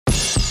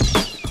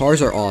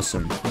Cars are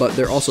awesome, but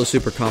they're also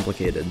super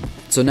complicated.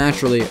 So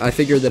naturally, I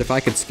figured that if I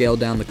could scale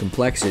down the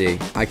complexity,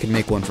 I could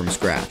make one from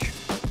scratch.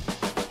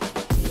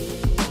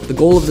 The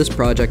goal of this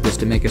project is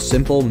to make a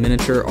simple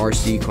miniature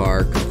RC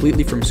car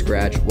completely from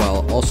scratch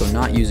while also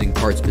not using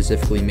parts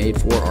specifically made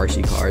for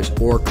RC cars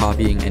or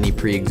copying any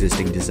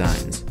pre-existing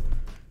designs.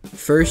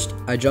 First,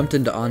 I jumped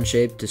into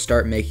Onshape to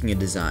start making a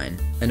design.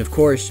 And of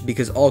course,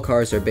 because all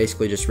cars are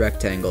basically just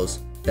rectangles,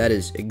 that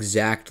is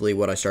exactly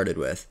what I started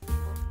with.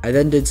 I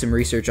then did some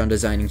research on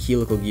designing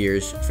helical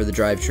gears for the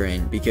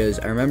drivetrain because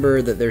I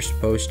remember that they're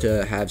supposed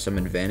to have some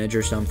advantage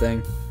or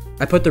something.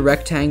 I put the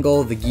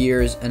rectangle, the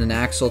gears, and an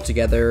axle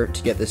together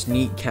to get this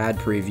neat CAD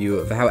preview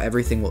of how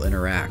everything will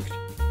interact.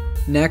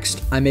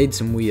 Next, I made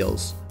some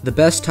wheels. The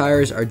best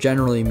tires are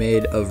generally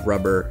made of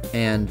rubber,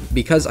 and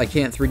because I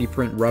can't 3D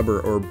print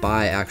rubber or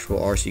buy actual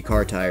RC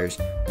car tires,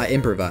 I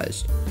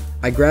improvised.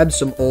 I grabbed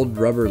some old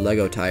rubber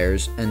Lego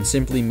tires and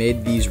simply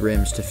made these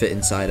rims to fit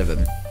inside of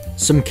them.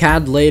 Some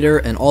CAD later,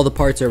 and all the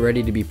parts are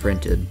ready to be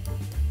printed.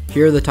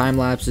 Here are the time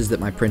lapses that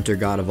my printer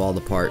got of all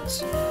the parts.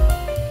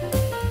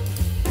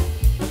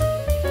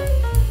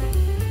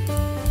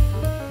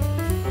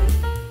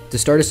 To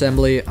start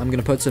assembly, I'm going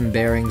to put some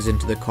bearings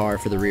into the car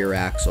for the rear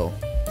axle.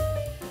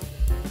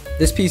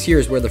 This piece here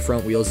is where the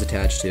front wheel is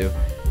attached to.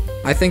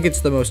 I think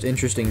it's the most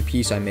interesting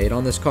piece I made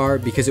on this car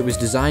because it was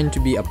designed to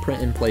be a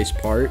print-in-place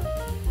part.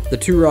 The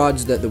two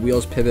rods that the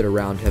wheels pivot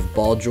around have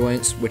ball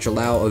joints which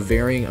allow a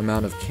varying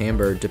amount of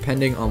camber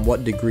depending on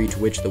what degree to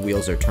which the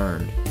wheels are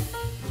turned.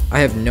 I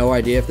have no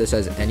idea if this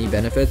has any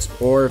benefits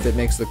or if it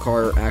makes the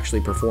car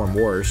actually perform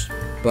worse,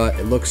 but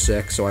it looks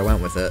sick so I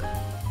went with it.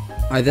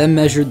 I then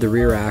measured the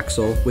rear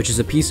axle, which is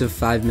a piece of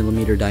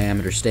 5mm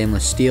diameter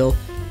stainless steel,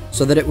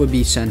 so that it would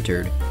be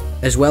centered,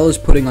 as well as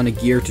putting on a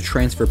gear to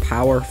transfer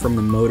power from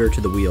the motor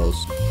to the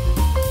wheels.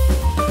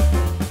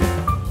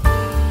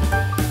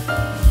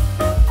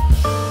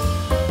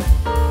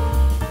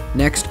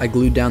 Next, I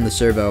glued down the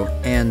servo,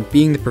 and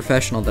being the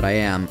professional that I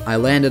am, I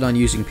landed on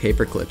using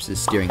paper clips as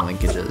steering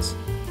linkages.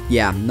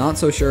 Yeah, not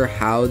so sure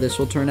how this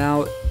will turn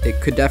out. It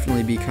could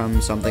definitely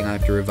become something I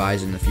have to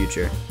revise in the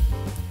future.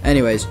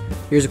 Anyways,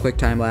 here's a quick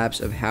time lapse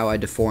of how I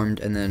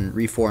deformed and then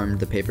reformed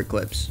the paper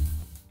clips.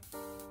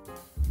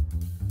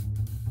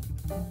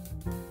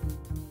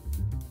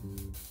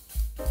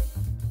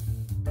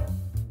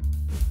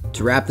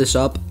 To wrap this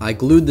up, I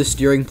glued the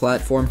steering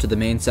platform to the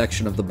main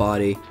section of the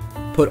body,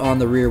 put on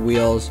the rear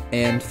wheels,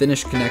 and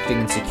finished connecting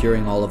and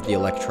securing all of the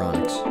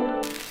electronics.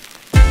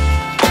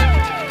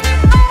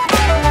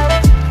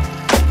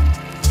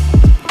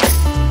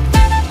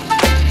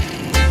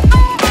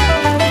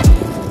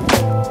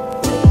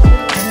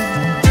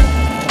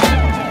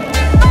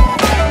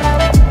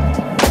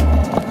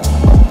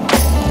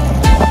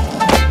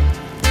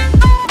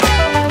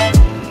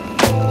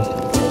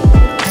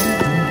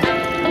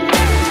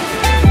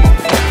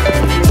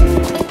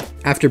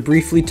 After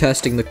briefly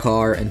testing the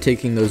car and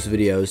taking those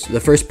videos, the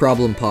first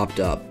problem popped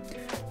up.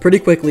 Pretty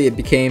quickly it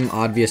became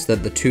obvious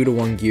that the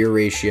 2-to-1 gear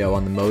ratio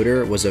on the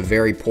motor was a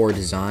very poor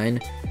design.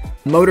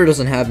 The motor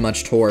doesn't have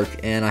much torque,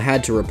 and I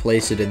had to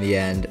replace it in the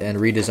end and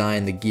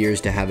redesign the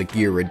gears to have a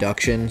gear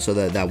reduction so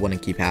that that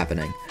wouldn't keep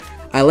happening.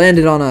 I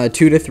landed on a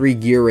 2-to-3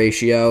 gear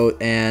ratio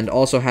and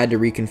also had to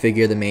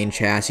reconfigure the main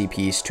chassis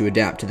piece to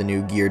adapt to the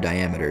new gear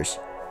diameters.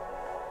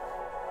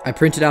 I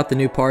printed out the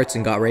new parts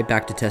and got right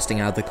back to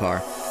testing out the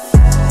car.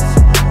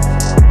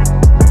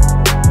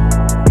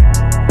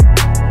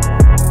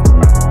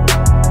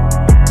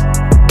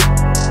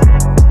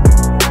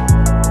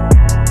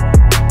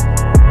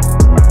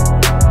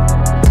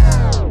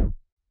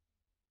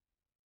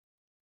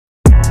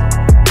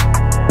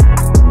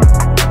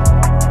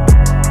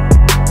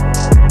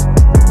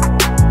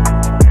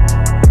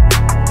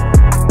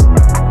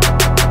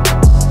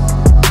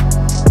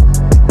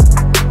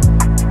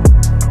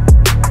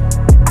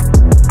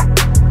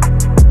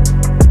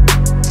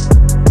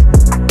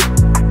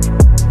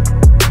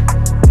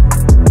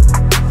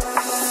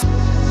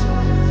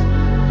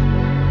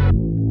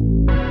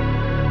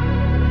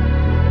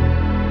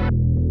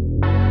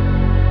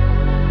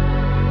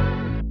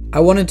 I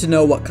wanted to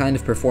know what kind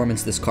of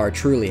performance this car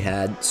truly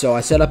had, so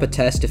I set up a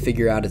test to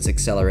figure out its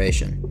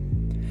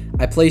acceleration.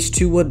 I placed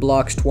 2 wood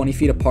blocks 20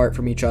 feet apart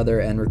from each other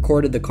and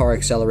recorded the car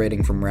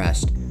accelerating from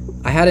rest.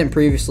 I hadn't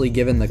previously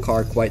given the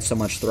car quite so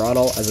much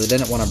throttle as I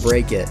didn't want to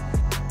break it.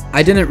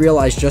 I didn't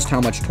realize just how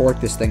much torque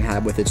this thing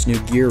had with its new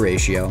gear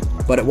ratio,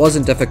 but it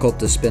wasn't difficult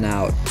to spin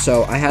out,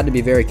 so I had to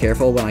be very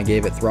careful when I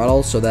gave it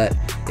throttle so that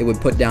it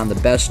would put down the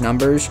best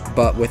numbers,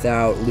 but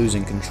without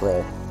losing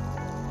control.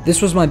 This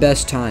was my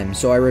best time,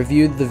 so I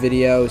reviewed the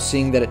video,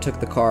 seeing that it took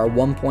the car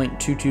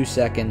 1.22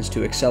 seconds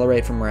to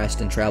accelerate from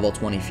rest and travel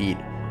 20 feet.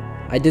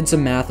 I did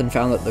some math and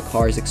found that the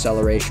car's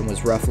acceleration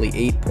was roughly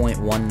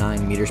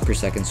 8.19 meters per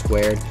second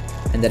squared,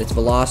 and that its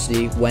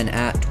velocity when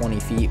at 20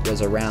 feet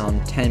was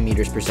around 10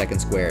 meters per second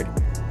squared.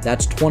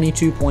 That's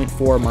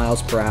 22.4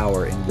 miles per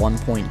hour in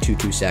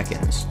 1.22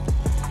 seconds.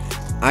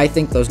 I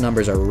think those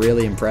numbers are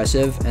really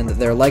impressive, and that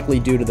they're likely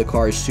due to the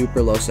car's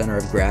super low center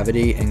of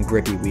gravity and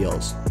grippy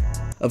wheels.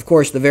 Of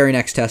course, the very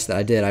next test that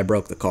I did, I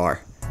broke the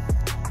car.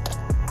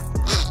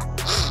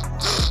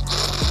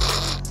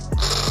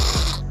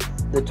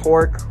 The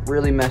torque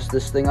really messed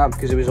this thing up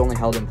because it was only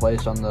held in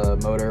place on the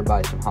motor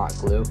by some hot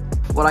glue.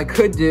 What I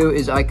could do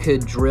is I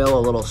could drill a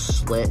little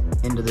slit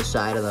into the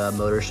side of the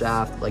motor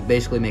shaft, like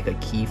basically make a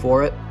key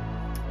for it.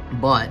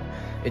 But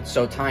it's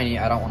so tiny,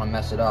 I don't want to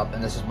mess it up,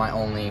 and this is my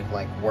only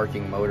like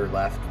working motor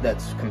left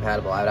that's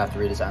compatible. I would have to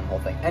redesign the whole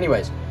thing.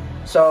 Anyways,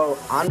 so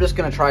I'm just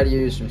gonna try to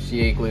use some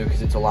CA glue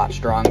because it's a lot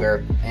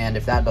stronger, and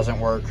if that doesn't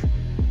work,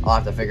 I'll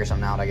have to figure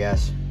something out, I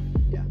guess.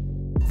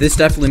 This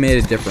definitely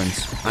made a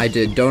difference. I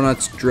did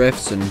donuts,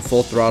 drifts, and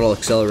full throttle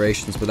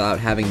accelerations without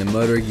having the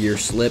motor gear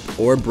slip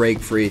or break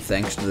free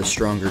thanks to the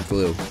stronger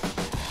glue.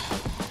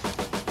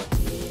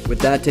 With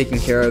that taken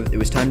care of, it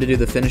was time to do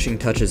the finishing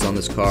touches on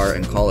this car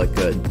and call it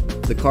good.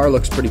 The car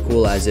looks pretty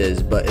cool as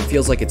is, but it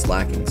feels like it's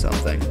lacking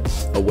something.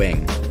 A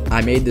wing.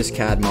 I made this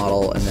CAD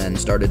model and then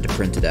started to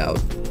print it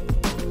out.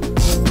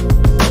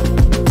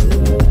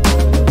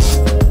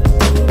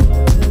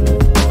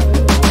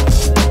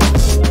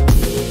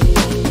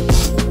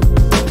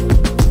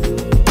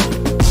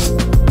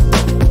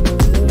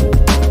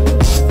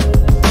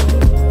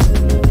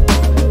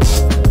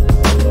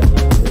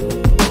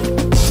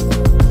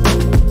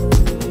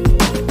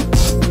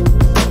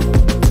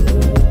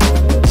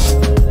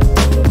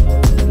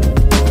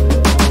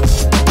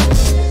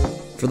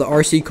 For the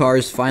RC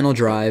car's final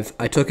drive,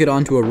 I took it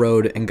onto a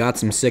road and got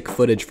some sick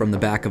footage from the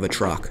back of a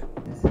truck.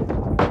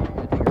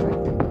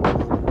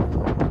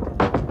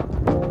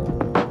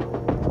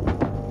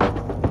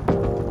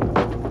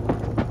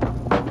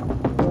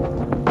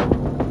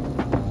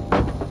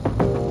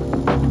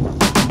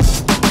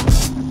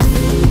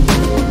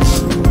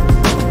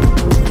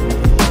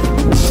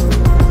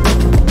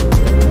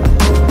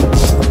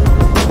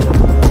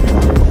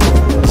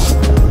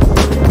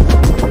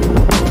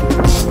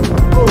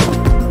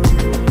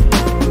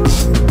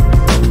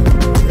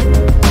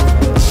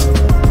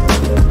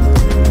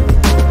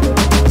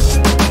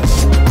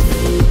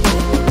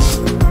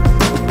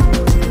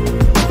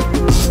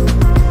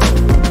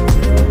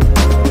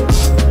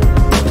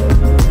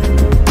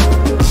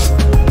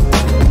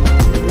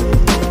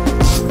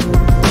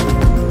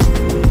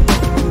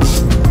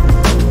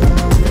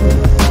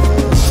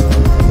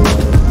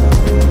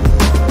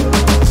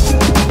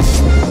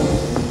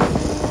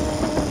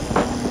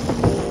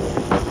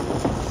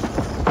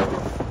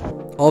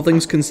 All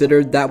things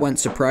considered, that went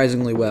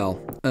surprisingly well,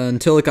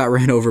 until it got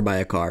ran over by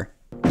a car.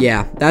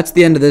 Yeah, that's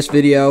the end of this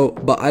video,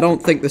 but I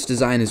don't think this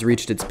design has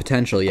reached its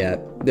potential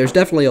yet. There's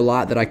definitely a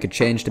lot that I could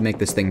change to make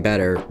this thing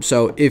better,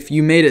 so if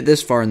you made it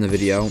this far in the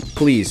video,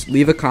 please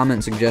leave a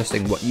comment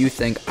suggesting what you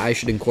think I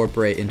should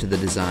incorporate into the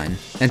design,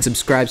 and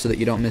subscribe so that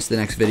you don't miss the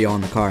next video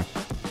on the car.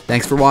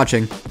 Thanks for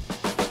watching.